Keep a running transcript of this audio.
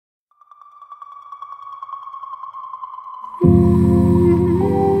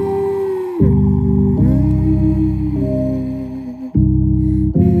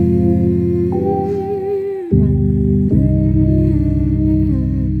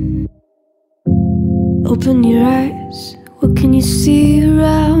Open your eyes, what can you see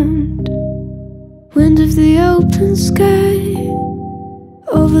around? Wind of the open sky,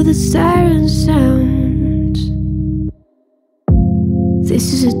 over the siren sounds.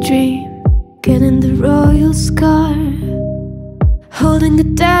 This is a dream, getting the royal scar, holding a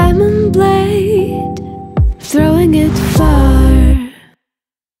diamond blade, throwing it far.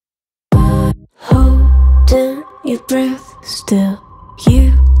 Holding your breath still,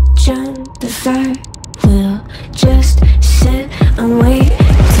 you jump the fire. We'll just sit and wait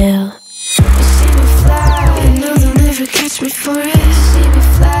till you see me fly. You know they'll never catch me for it. See me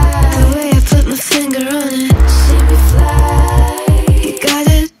fly, the way I put my finger on it. See me fly, you got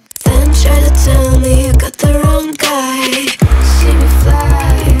it, then try to tell me you got the wrong guy. See me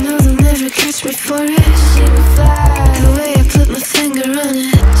fly, you know they'll never catch me for it. See me fly, the way I put my finger on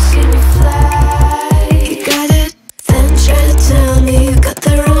it. See me fly, you got it, then try to tell me you got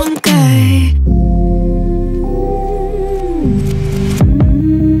the wrong guy.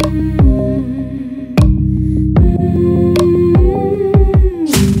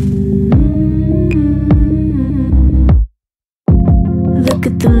 Look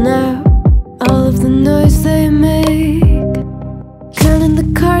at them now, all of the noise they make, counting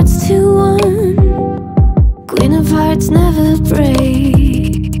the cards to one. Queen of hearts never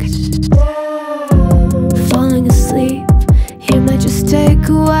breaks. Falling asleep, here might just take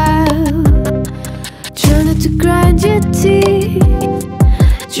a while. Trying not to grind your teeth,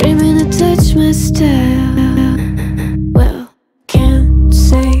 dreaming to touch my style. Well, can't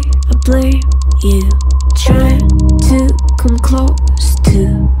say I blame you, trying to come close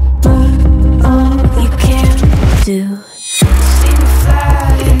to, but all you can do. See me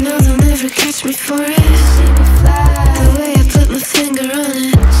fly, you know they'll never catch me for it. See me fly, the way I put my finger on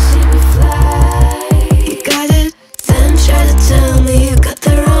it. See me fly, you got it, then try to tell me you got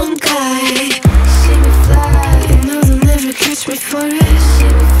the wrong guy. See me fly, you know they'll never catch me for it.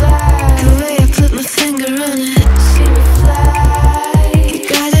 See me fly, the way I put my finger on it. See me fly, you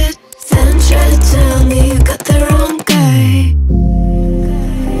got it, then try to tell me you got the wrong guy.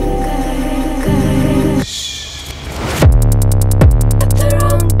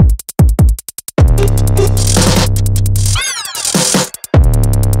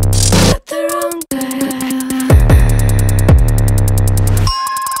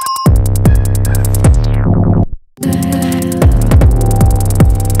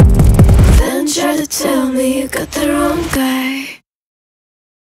 Try to tell me you got the wrong guy.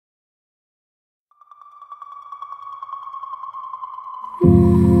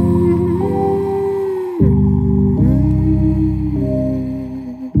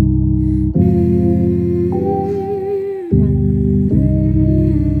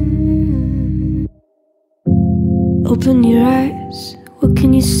 Open your eyes, what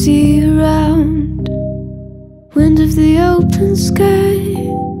can you see around? Wind of the open sky,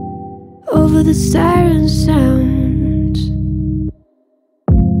 over the siren sounds.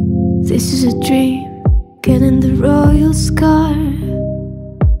 This is a dream, getting the royal scar,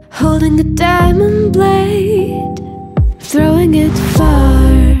 holding a diamond blade, throwing it far.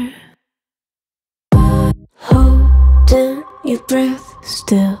 Holding your breath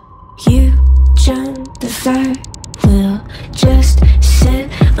still, you jump the fire. We'll just sit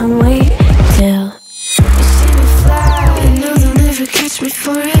and wait till you see me fly. You know they'll never catch me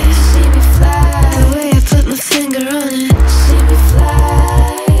for it. See me fly, the way I put my finger on it. See me fly,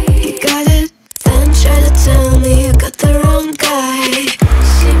 you got it, then try to tell me you got the wrong guy.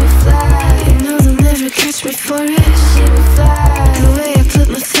 See me fly, you know they'll never catch me for it. See me fly, the way I put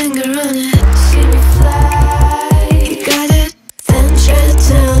my finger on it. See me fly, you got it, then try to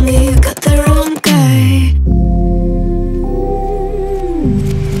tell me you got the wrong guy.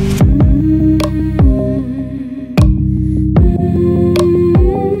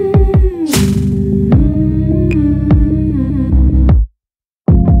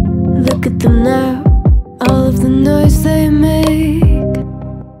 Look at them now, all of the noise they make,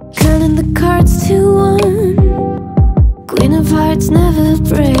 counting the cards to one. Queen of hearts never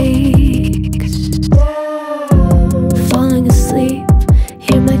breaks. Falling asleep,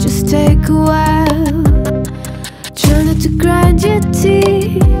 here might just take a while. Trying not to grind your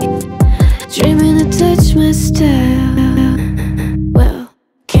teeth, dreaming to touch my style. Well,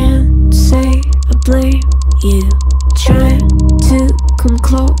 can't say I blame you, trying to come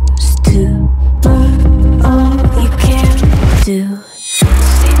close to, but all you can do. See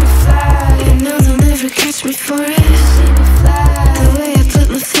me fly, you know they'll never catch me for it.